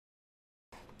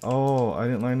Oh, I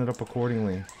didn't line it up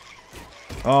accordingly.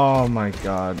 Oh my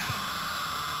god.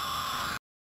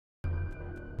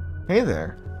 Hey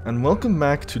there, and welcome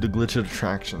back to the Glitched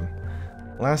Attraction.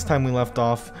 Last time we left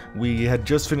off, we had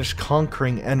just finished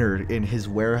conquering Ennard in his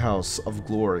warehouse of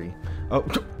glory. Oh,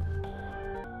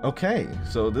 okay,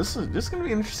 so this is gonna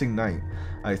be an interesting night,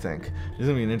 I think. This is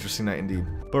gonna be an interesting night indeed.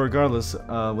 But regardless,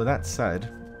 with that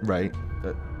said, right,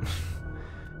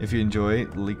 if you enjoy,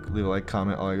 leave a like,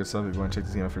 comment, all that good stuff. If you want to check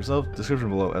this game out for yourself, description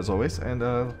below as always, and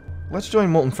let's join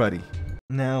Molten Freddy.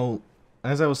 Now,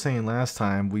 as I was saying last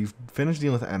time, we've finished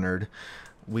dealing with Ennard.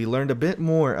 We learned a bit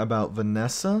more about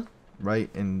Vanessa, right,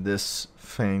 in this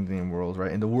fan game world,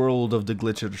 right? In the world of the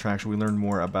Glitched Attraction, we learned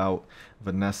more about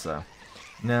Vanessa.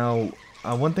 Now,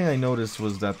 one thing I noticed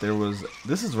was that there was,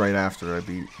 this is right after I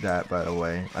beat that, by the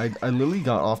way. I literally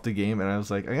got off the game and I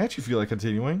was like, I actually feel like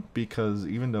continuing, because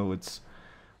even though it's,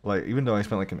 like, even though I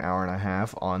spent like an hour and a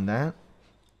half on that,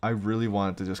 I really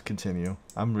wanted to just continue.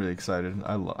 I'm really excited.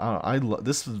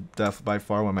 This is by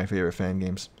far one of my favorite fan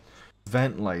games.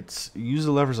 Vent lights. Use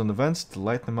the levers on the vents to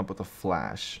light them up with a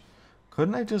flash.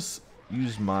 Couldn't I just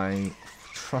use my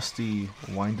trusty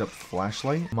wind-up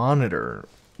flashlight? Monitor.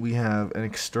 We have an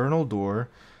external door,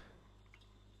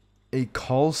 a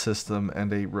call system,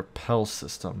 and a repel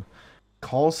system.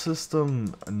 Call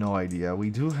system, no idea.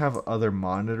 We do have other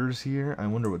monitors here. I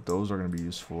wonder what those are going to be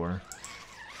used for.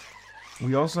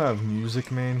 We also have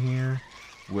Music Man here,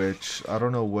 which I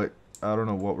don't know what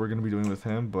we're gonna be doing with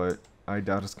him, but I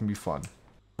doubt it's gonna be fun.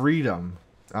 Freedom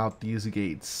out these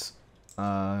gates.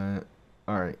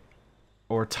 Alright.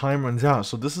 Or time runs out.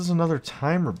 So this is another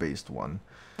timer based one.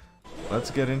 Let's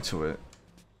get into it.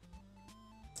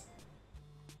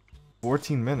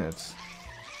 14 minutes.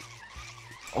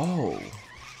 Oh.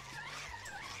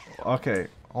 Okay,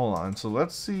 hold on. So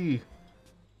let's see.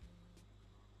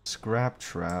 Scrap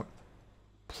Trap.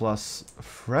 Plus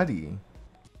Freddy.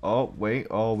 Oh wait,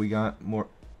 oh we got more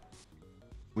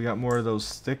of those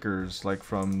stickers like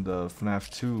from the FNAF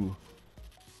 2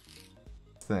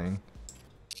 thing.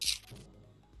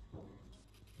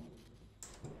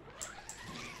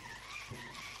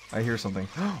 I hear something.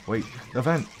 Wait, the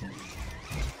vent.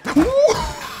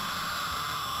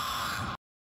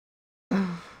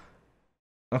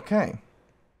 Okay.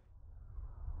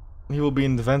 He will be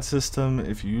in the vent system.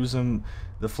 If you use him,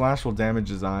 the flash will damage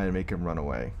his eye and make him run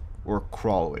away. Or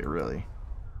crawl away, really.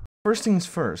 First things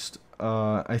first,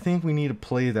 I think we need to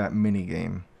play that mini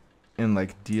game and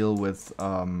like deal with,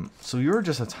 so you're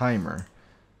just a timer.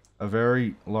 A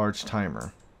very large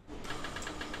timer.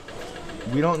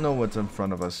 We don't know what's in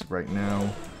front of us right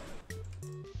now.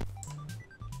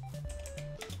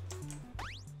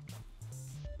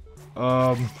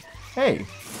 Hey!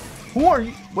 Who are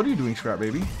you? What are you doing, Scrap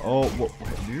Baby? Oh, what,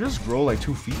 did you just grow like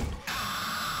 2 feet?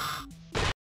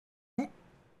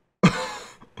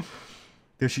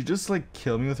 Did she just like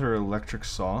kill me with her electric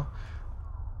saw?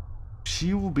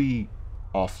 She will be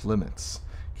off limits.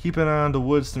 Keep an eye on the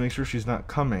woods to make sure she's not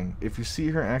coming. If you see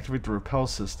her, activate the repel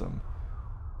system.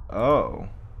 Oh.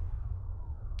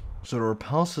 So the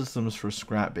repel system is for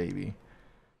Scrap Baby.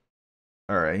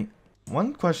 Alright.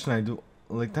 One question I do,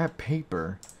 like that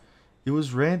paper.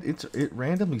 It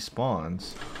randomly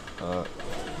spawns.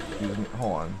 Excuse me,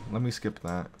 hold on. Let me skip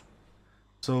that.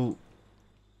 So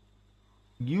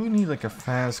you need like a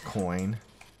fast coin.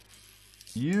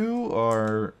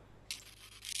 You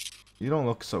don't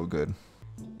look so good.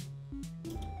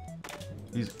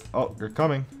 Oh, you're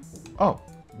coming. Oh.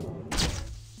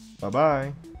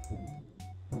 Bye-bye.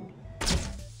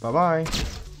 Bye-bye.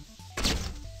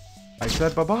 I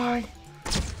said bye-bye.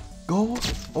 Go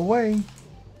away.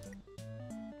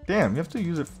 Damn, you have to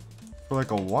use it for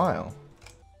like a while.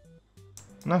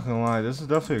 I'm not gonna lie, this is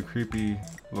definitely a creepy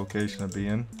location to be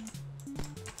in.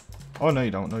 Oh, no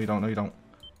you don't, no you don't, no you don't.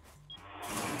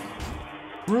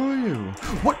 Where are you?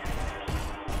 What?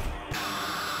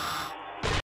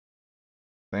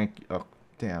 Thank you. Oh,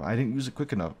 damn, I didn't use it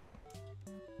quick enough.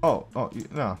 Oh,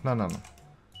 no.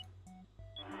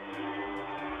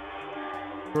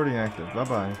 Already active,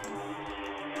 bye-bye.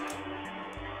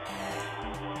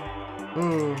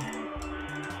 Ooh.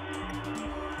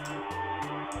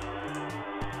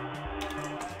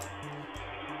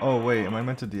 Oh wait, am I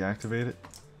meant to deactivate it?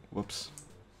 Whoops.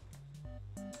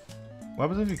 What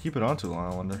happens if you keep it on too long,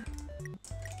 I wonder?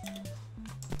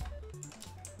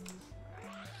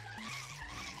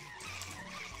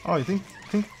 Oh, you think?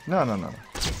 No.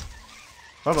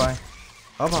 Bye-bye.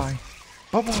 Bye-bye.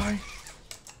 Bye-bye.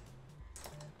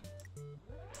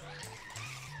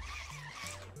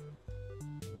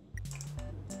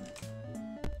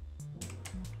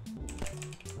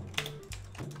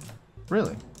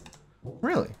 Really?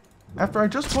 Really? After I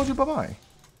just told you bye-bye.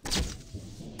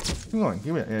 Keep going.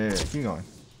 Keep it. Yeah, keep going.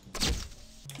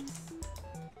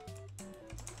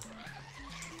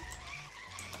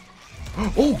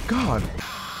 Oh, God.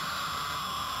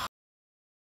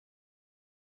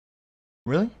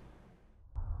 Really?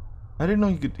 I didn't know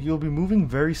you could. He'll be moving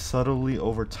very subtly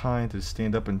over time to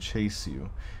stand up and chase you.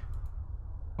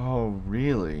 Oh,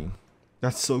 really?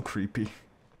 That's so creepy.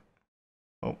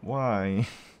 Oh, why?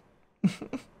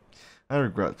 I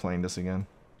regret playing this again.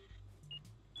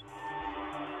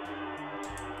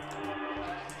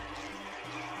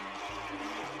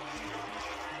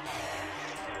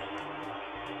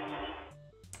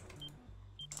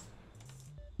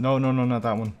 No, no, no, not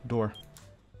that one. Door.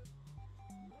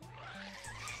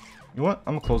 You know what?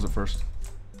 I'm gonna close it first.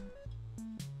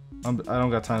 I don't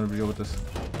got time to deal with this.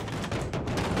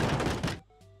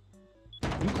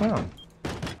 You clown.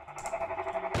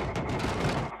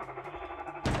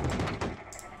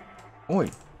 Oi.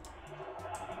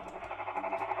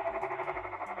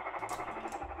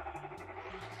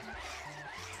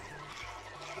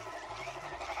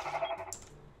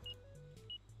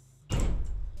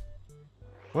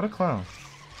 What a clown.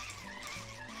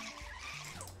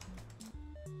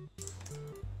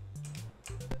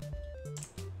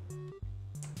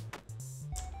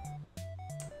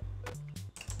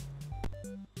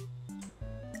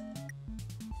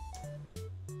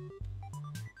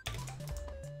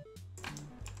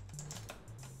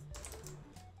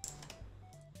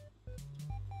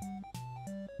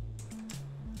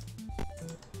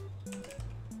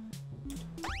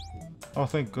 Oh,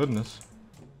 thank goodness.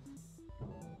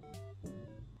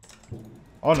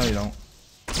 Oh, no, you don't.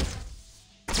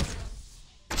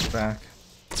 Back.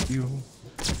 You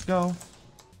go.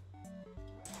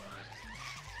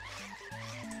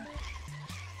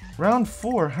 Round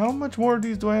 4. How much more of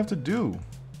these do I have to do?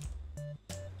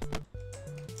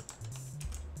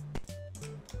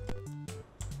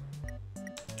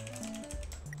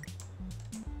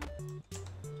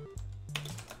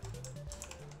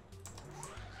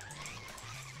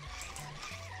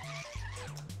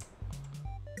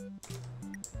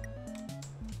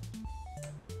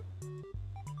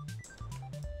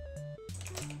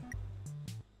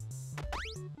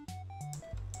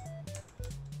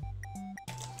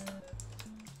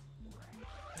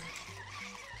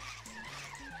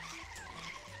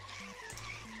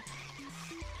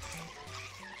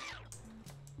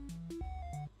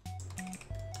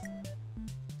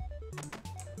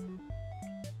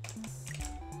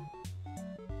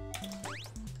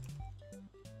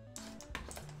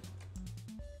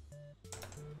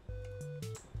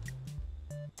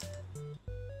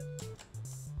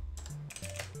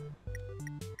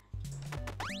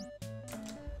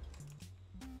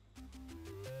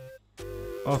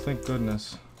 Oh, thank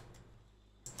goodness.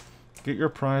 Get your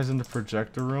prize in the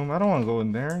projector room. I don't want to go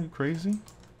in there. Are you crazy?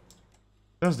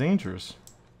 That's dangerous.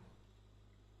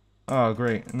 Oh,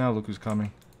 great. Now look who's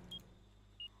coming.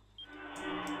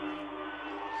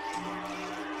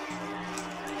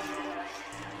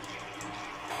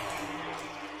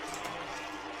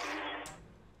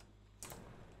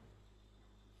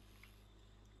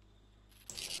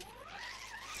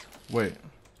 Wait.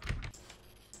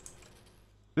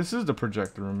 This is the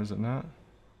projector room, is it not?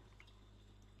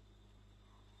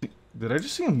 Did I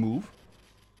just see him move?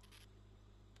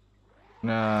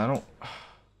 Nah, I don't...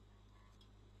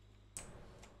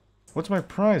 What's my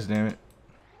prize, damn it?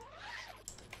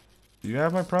 Do you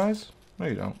have my prize? No,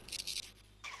 you don't.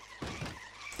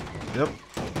 Yep,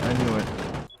 I knew it.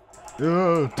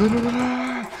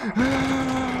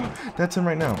 That's him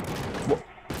right now. What?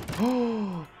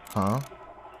 Huh?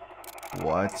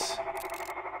 What?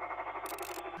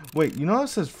 Wait, you know how it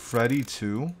says Freddy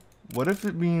 2? What if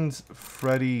it means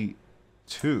Freddy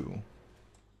 2?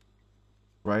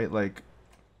 Right? Like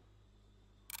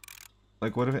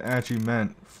what if it actually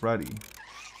meant Freddy?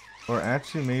 Or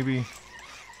actually maybe...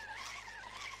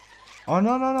 Oh,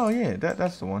 no, no, no, yeah,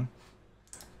 that's the one.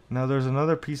 Now there's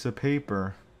another piece of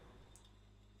paper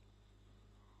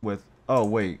with... Oh,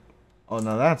 wait. Oh,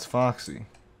 no, that's Foxy.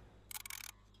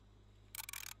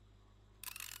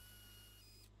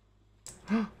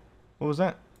 What was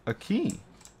that? A key.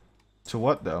 To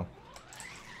what, though?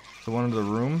 To one of the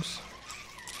rooms?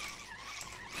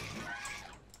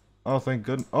 Oh, thank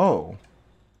goodness. Oh.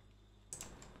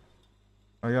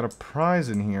 I got a prize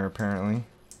in here, apparently.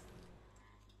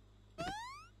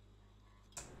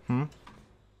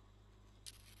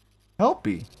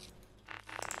 Helpy.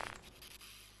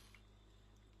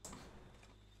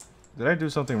 Did I do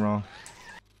something wrong?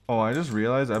 Oh, I just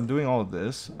realized I'm doing all of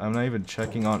this. I'm not even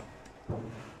checking on...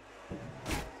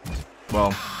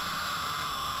 Well...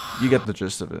 You get the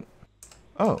gist of it.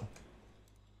 Oh.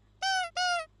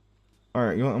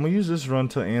 Alright, I'm gonna use this run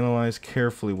to analyze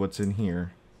carefully what's in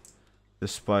here.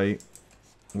 Despite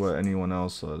what anyone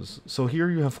else does. So here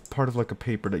you have part of like a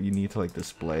paper that you need to like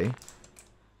display.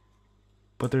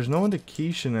 But there's no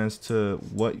indication as to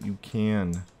what you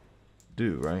can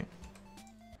do, right?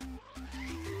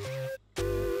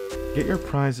 Get your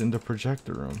prize in the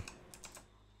projector room.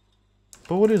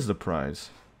 But what is the prize?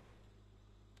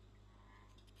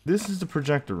 This is the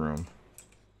projector room.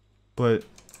 But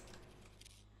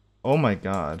oh my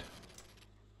god.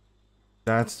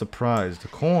 That's the prize, the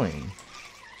coin.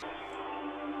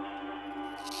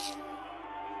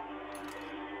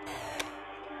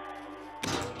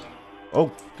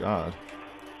 Oh god.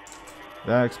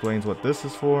 That explains what this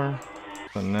is for.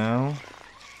 But now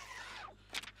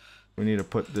we need to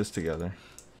put this together.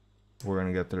 We're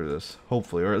gonna get through this,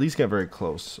 hopefully, or at least get very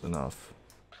close enough.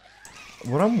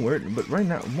 What I'm worried, but right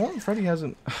now, Molten Freddy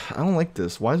hasn't. I don't like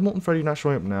this. Why is Molten Freddy not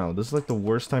showing up now? This is like the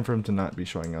worst time for him to not be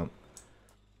showing up.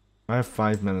 I have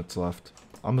 5 minutes left.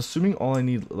 I'm assuming all I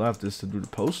need left is to do the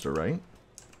poster, right?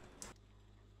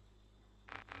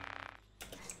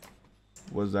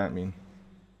 What does that mean?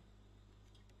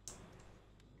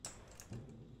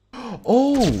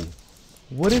 Oh!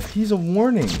 What if he's a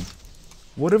warning?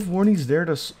 What if warning's there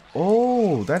to...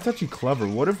 Oh, that's actually clever.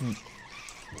 What if...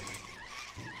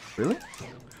 Really?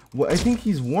 Well, I think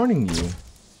he's warning you.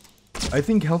 I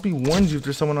think Helpy warns you if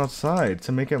there's someone outside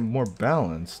to make it more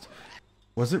balanced.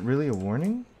 Was it really a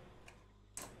warning?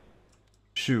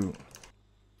 Shoot.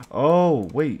 Oh,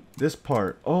 wait. This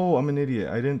part. Oh, I'm an idiot.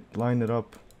 I didn't line it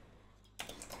up.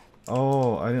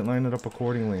 Oh, I didn't line it up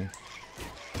accordingly.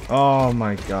 Oh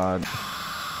my god.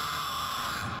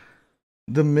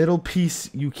 The middle piece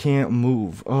you can't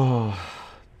move. Oh.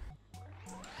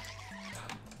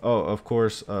 Oh, of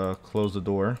course, close the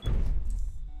door.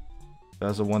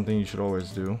 That's the one thing you should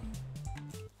always do.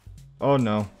 Oh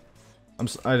no.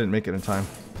 I didn't make it in time.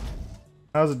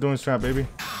 How's it doing, Strap Baby?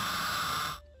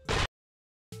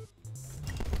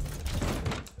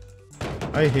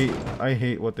 I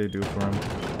hate what they do for him.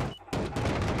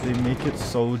 They make it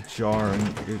so jarring.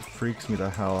 It freaks me the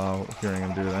hell out hearing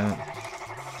him do that.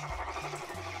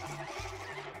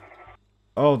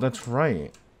 Oh, that's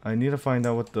right. I need to find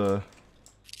out what the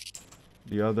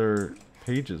other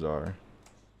pages are.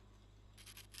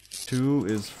 2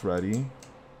 is Freddy.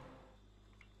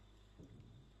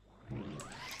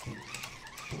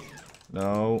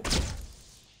 No.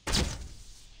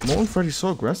 Molten Freddy's so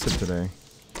aggressive today.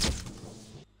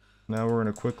 Now we're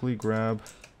gonna quickly grab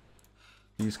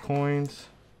these coins.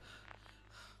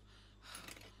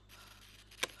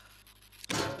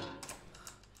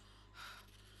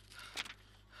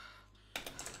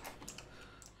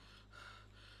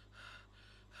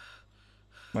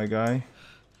 My guy,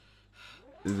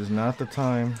 it is not the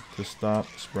time to stop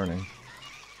sprinting.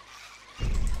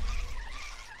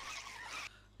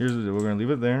 Here's the deal. We're gonna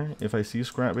leave it there. If I see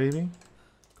Scrap Baby,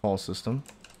 call system.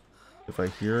 If I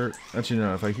hear, actually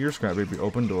no, if I hear Scrap Baby,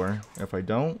 open door. If I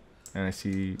don't, and I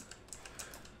see,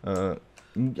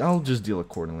 I'll just deal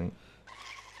accordingly.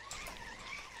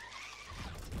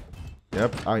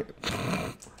 Yep, I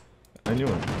knew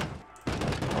it.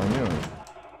 I knew it.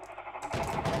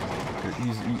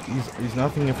 He's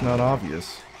nothing if not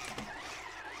obvious.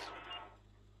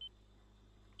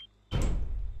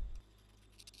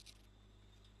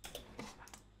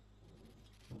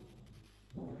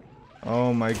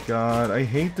 Oh my god, I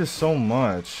hate this so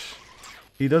much.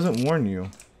 He doesn't warn you.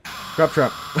 Trap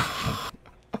trap.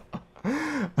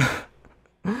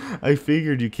 I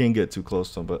figured you can't get too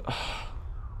close to him, but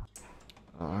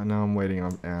now I'm waiting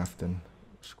on Afton.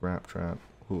 Scrap trap.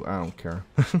 Who I don't care.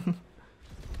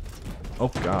 Oh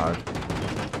god.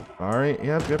 Alright,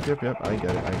 yep. I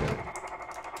get it.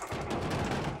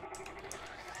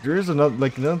 There is another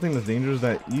thing that's dangerous,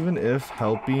 that even if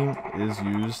helping is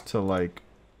used to like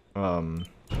even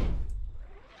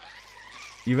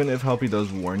if Helpy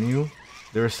does warn you,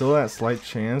 there's still that slight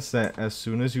chance that as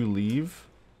soon as you leave,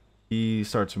 he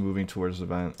starts moving towards the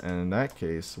vent, and in that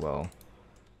case, well,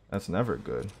 that's never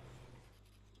good.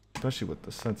 Especially with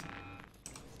the sense.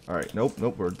 Alright, nope,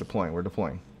 we're deploying.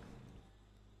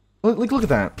 Look at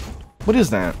that. What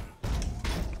is that?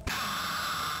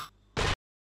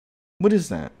 What is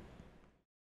that?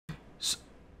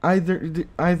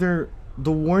 Either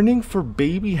the warning for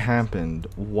Baby happened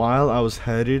while I was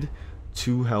headed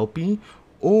to Helpy,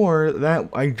 or that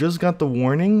I just got the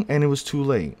warning and it was too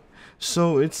late.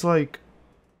 So it's like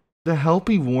the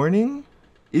Helpy warning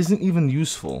isn't even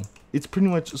useful. It's pretty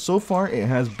much, so far it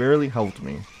has barely helped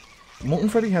me. Molten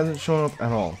Freddy hasn't shown up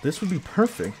at all. This would be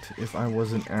perfect if I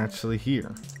wasn't actually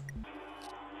here.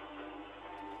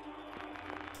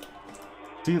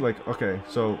 See, like, okay,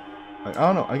 so, I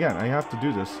don't know, again, I have to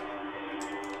do this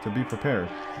to be prepared.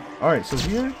 Alright, so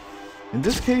here, in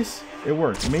this case, it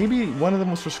worked. Maybe one of them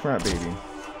was for Scrap Baby,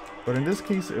 but in this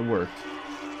case, it worked.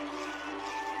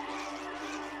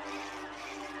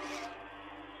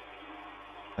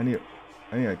 I need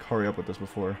to like, hurry up with this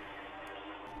before.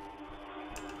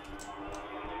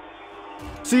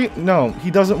 See, no,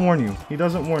 he doesn't warn you. He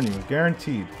doesn't warn you,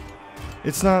 guaranteed.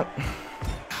 It's not...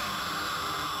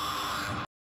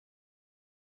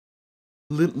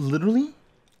 Literally,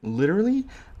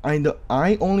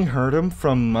 I only heard him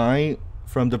from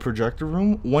the projector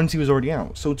room once he was already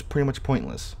out, so it's pretty much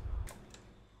pointless.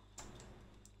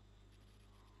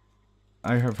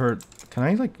 I have heard. Can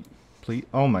I like, please?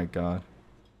 Oh my god.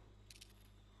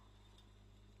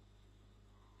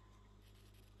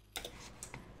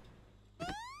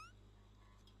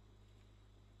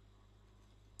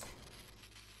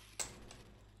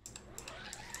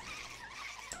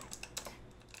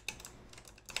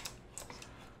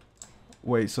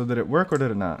 Wait, so did it work or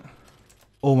did it not?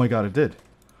 Oh my god, it did.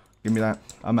 Give me that.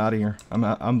 I'm out of here. I'm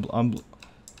out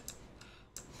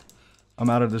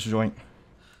of this joint.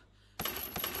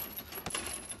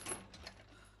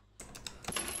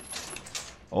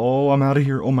 Oh, I'm out of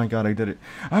here. Oh my god, I did it.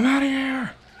 I'm out of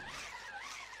here.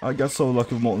 I got so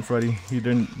lucky with Molten Freddy. He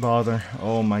didn't bother.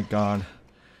 Oh my god.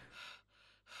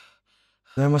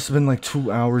 That must have been like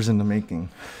 2 hours in the making.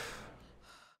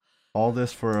 All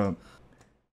this for a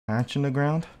patch in the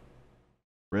ground?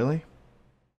 Really?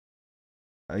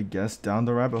 I guess down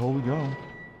the rabbit hole we go.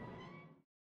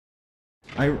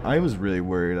 I was really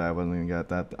worried I wasn't gonna get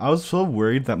that. I was so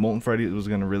worried that Molten Freddy was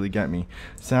gonna really get me.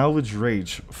 Salvage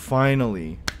Rage.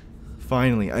 Finally,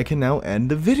 I can now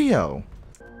end the video.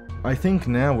 I think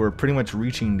now we're pretty much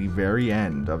reaching the very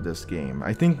end of this game.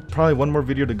 I think probably one more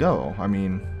video to go. I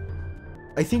mean,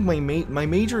 I think my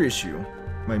major issue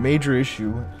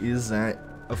is that,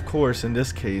 of course, in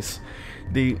this case,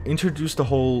 they introduced the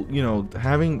whole, you know,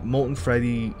 having Molten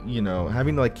Freddy, you know,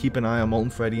 having to like keep an eye on Molten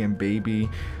Freddy and Baby,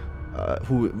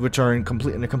 which are in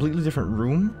a completely different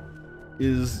room,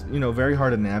 is, you know, very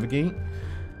hard to navigate.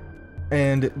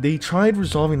 And they tried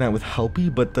resolving that with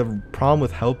Helpy, but the problem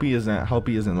with Helpy is that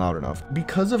Helpy isn't loud enough.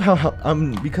 Because of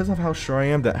how sure I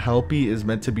am that Helpy is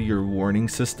meant to be your warning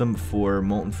system for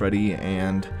Molten Freddy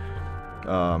and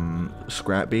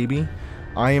Scrap Baby,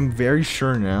 I am very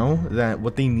sure now that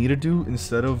what they need to do,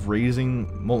 instead of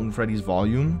raising Molten Freddy's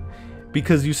volume,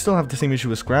 because you still have the same issue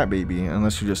with Scrap Baby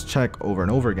unless you just check over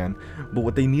and over again, but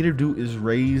what they need to do is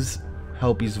raise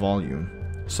Helpy's volume,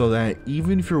 so that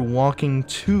even if you're walking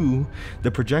to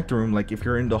the projector room, like if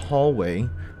you're in the hallway,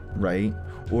 right,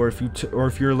 or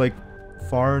if you're like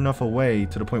far enough away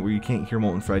to the point where you can't hear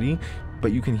Molten Freddy,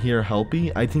 but you can hear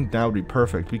Helpy, I think that would be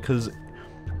perfect. Because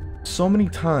so many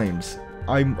times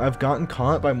I've gotten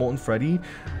caught by Molten Freddy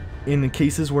in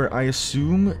cases where I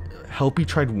assume Helpy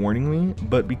tried warning me,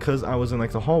 but because I was in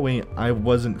like the hallway, I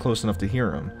wasn't close enough to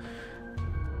hear him.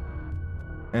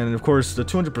 And of course, the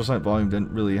 200% volume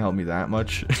didn't really help me that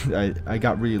much. I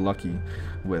got really lucky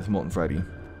with Molten Freddy.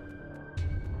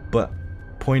 But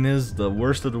point is, the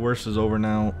worst of the worst is over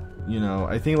now. You know,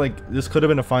 I think like this could have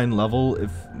been a fine level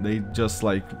if they just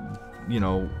like, you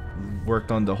know,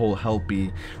 worked on the whole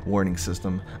Helpy warning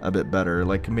system a bit better.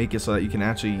 Like make it so that you can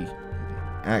actually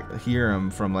hear him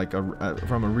from like a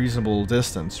reasonable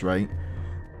distance, right?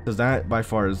 Because that by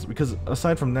far is, because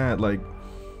aside from that, like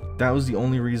that was the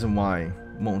only reason why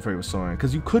Molten Freddy was so annoying.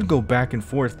 Because you could go back and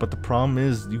forth, but the problem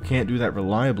is you can't do that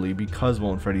reliably because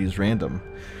Molten Freddy is random.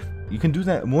 You can do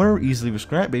that more easily with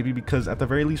Scrap Baby, because at the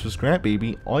very least with Scrap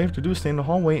Baby, all you have to do is stay in the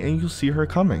hallway and you'll see her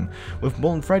coming. With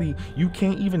Molten Freddy, you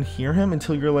can't even hear him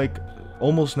until you're like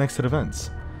almost next to the vents.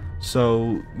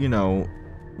 So, you know,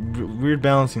 weird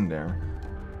balancing there.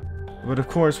 But of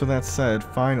course, with that said,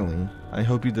 finally, I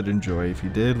hope you did enjoy. If you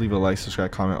did, leave a like,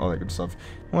 subscribe, comment, all that good stuff.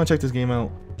 If you want to check this game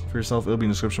out for yourself, it'll be in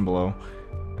the description below.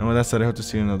 And with that said, I hope to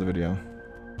see you in another video.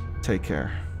 Take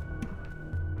care.